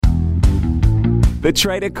The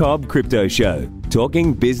Trader Cobb Crypto Show,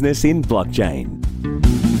 talking business in blockchain.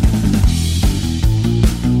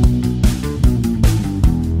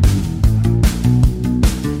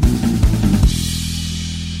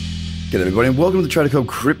 G'day everybody and welcome to the Trader Cobb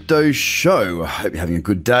Crypto Show. I hope you're having a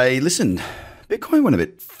good day. Listen, Bitcoin went a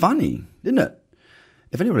bit funny, didn't it?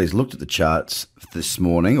 If anybody's looked at the charts this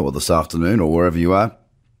morning or this afternoon or wherever you are,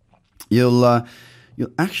 you'll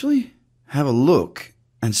actually have a look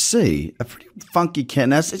and see a pretty funky candle.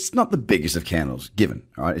 Now, it's not the biggest of candles given,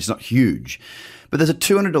 all right? It's not huge. But there's a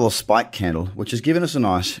 $200 spike candle, which has given us a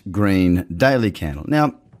nice green daily candle.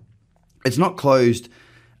 Now, it's not closed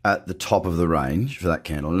at the top of the range for that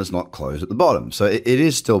candle, and it's not closed at the bottom. So it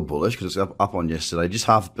is still bullish because it's up on yesterday, just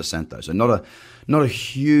 0.5% though. So not a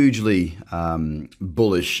hugely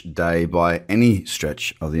bullish day by any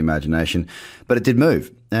stretch of the imagination, but it did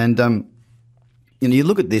move. And you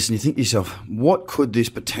look at this and you think to yourself, what could this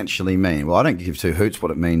potentially mean? Well, I don't give two hoots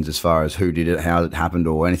what it means as far as who did it, how it happened,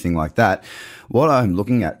 or anything like that. What I'm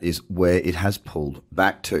looking at is where it has pulled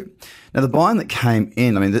back to. Now, the buying that came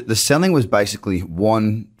in, I mean, the selling was basically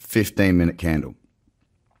one 15-minute candle.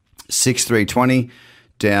 6,320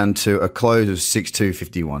 down to a close of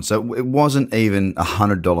 6,251. So it wasn't even a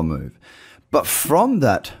 $100 move. But from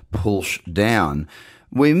that push down,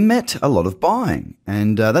 we met a lot of buying,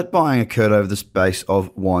 and that buying occurred over the space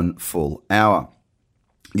of 1 full hour,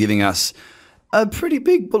 giving us a pretty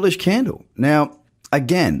big bullish candle. Now,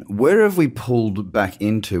 again, where have we pulled back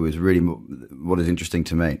into is really what is interesting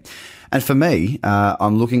to me. And for me,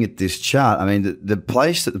 I'm looking at this chart. I mean, the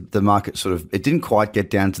place that the market it didn't quite get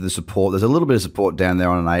down to the support. There's a little bit of support down there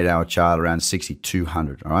on an 8-hour chart around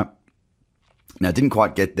 6,200, all right? Now, it didn't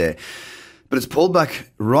quite get there. But it's pulled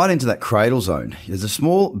back right into that cradle zone. There's a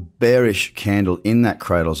small bearish candle in that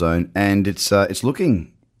cradle zone, and it's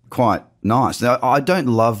looking quite nice. Now, I don't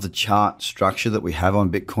love the chart structure that we have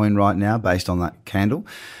on Bitcoin right now based on that candle,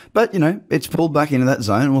 but, it's pulled back into that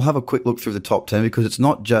zone, and we'll have a quick look through the top 10 because it's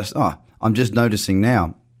not just, I'm just noticing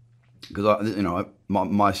now because,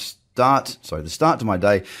 the start to my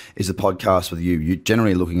day is a podcast with you. You're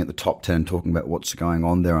generally looking at the top 10, talking about what's going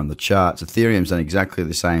on there on the charts. Ethereum's done exactly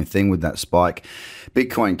the same thing with that spike.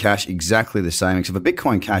 Bitcoin Cash, exactly the same, except for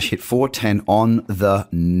Bitcoin Cash hit 410 on the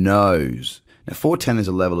nose. Now, 410 is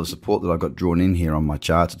a level of support that I got drawn in here on my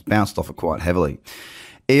charts. It's bounced off it quite heavily.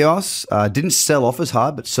 EOS didn't sell off as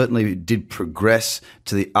hard, but certainly did progress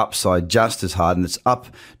to the upside just as hard, and it's up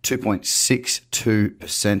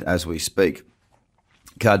 2.62% as we speak.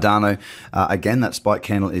 Cardano, again, that spike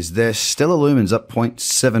candle is there. Stellar Lumens up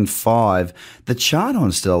 0.75. The chart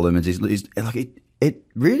on Stellar Lumens is like it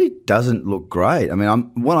really doesn't look great. I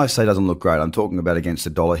mean, when I say doesn't look great, I'm talking about against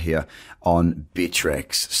the dollar here on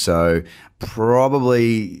Bittrex. So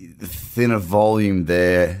probably thinner volume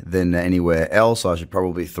there than anywhere else. I should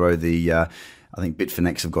probably throw I think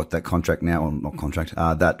Bitfinex have got that contract now, or not contract,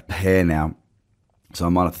 that pair now. So I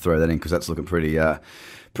might have to throw that in because that's looking pretty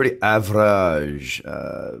average.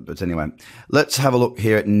 But anyway, let's have a look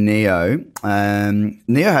here at NEO.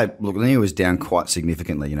 NEO was down quite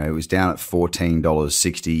significantly. It was down at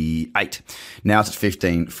 $14.68. Now it's at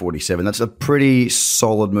 $15.47. That's a pretty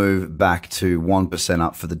solid move back to 1%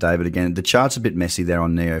 up for the day. But again, the chart's a bit messy there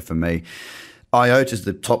on NEO for me. IOTA is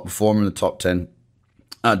the top performer in the top 10.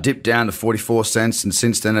 Dipped down to 44 cents, and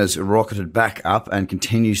since then has rocketed back up and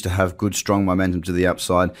continues to have good, strong momentum to the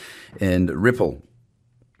upside. And Ripple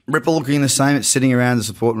looking the same. It's sitting around the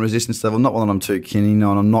support and resistance level. Not one that I'm too keen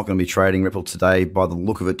on. I'm not going to be trading Ripple today by the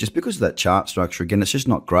look of it, just because of that chart structure. Again, it's just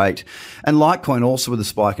not great. And Litecoin also with a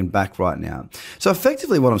spike and back right now. So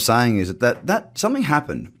effectively what I'm saying is that something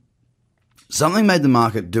happened. Something made the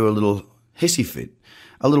market do a little hissy fit,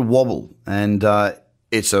 a little wobble. And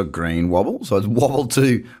it's a green wobble, so it's wobbled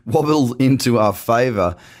into our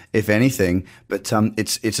favor, if anything. But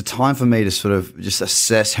it's a time for me to sort of just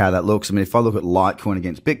assess how that looks. I mean, if I look at Litecoin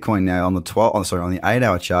against Bitcoin now on the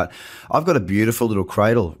 8-hour chart, I've got a beautiful little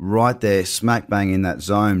cradle right there, smack bang in that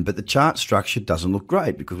zone. But the chart structure doesn't look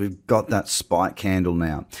great because we've got that spike candle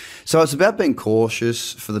now. So it's about being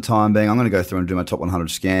cautious for the time being. I'm going to go through and do my top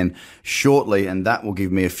 100 scan shortly, and that will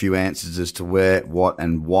give me a few answers as to where, what,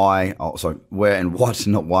 and why. Where and what,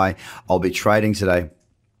 not why, I'll be trading today.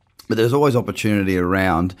 But there's always opportunity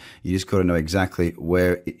around. You just got to know exactly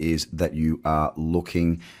where it is that you are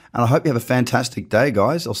looking. And I hope you have a fantastic day,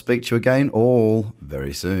 guys. I'll speak to you again all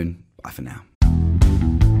very soon. Bye for now.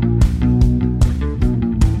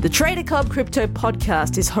 The Trader Cobb Crypto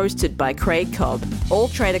Podcast is hosted by Craig Cobb. All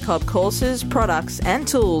Trader Cobb courses, products, and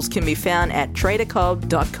tools can be found at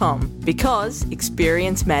tradercobb.com because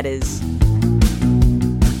experience matters.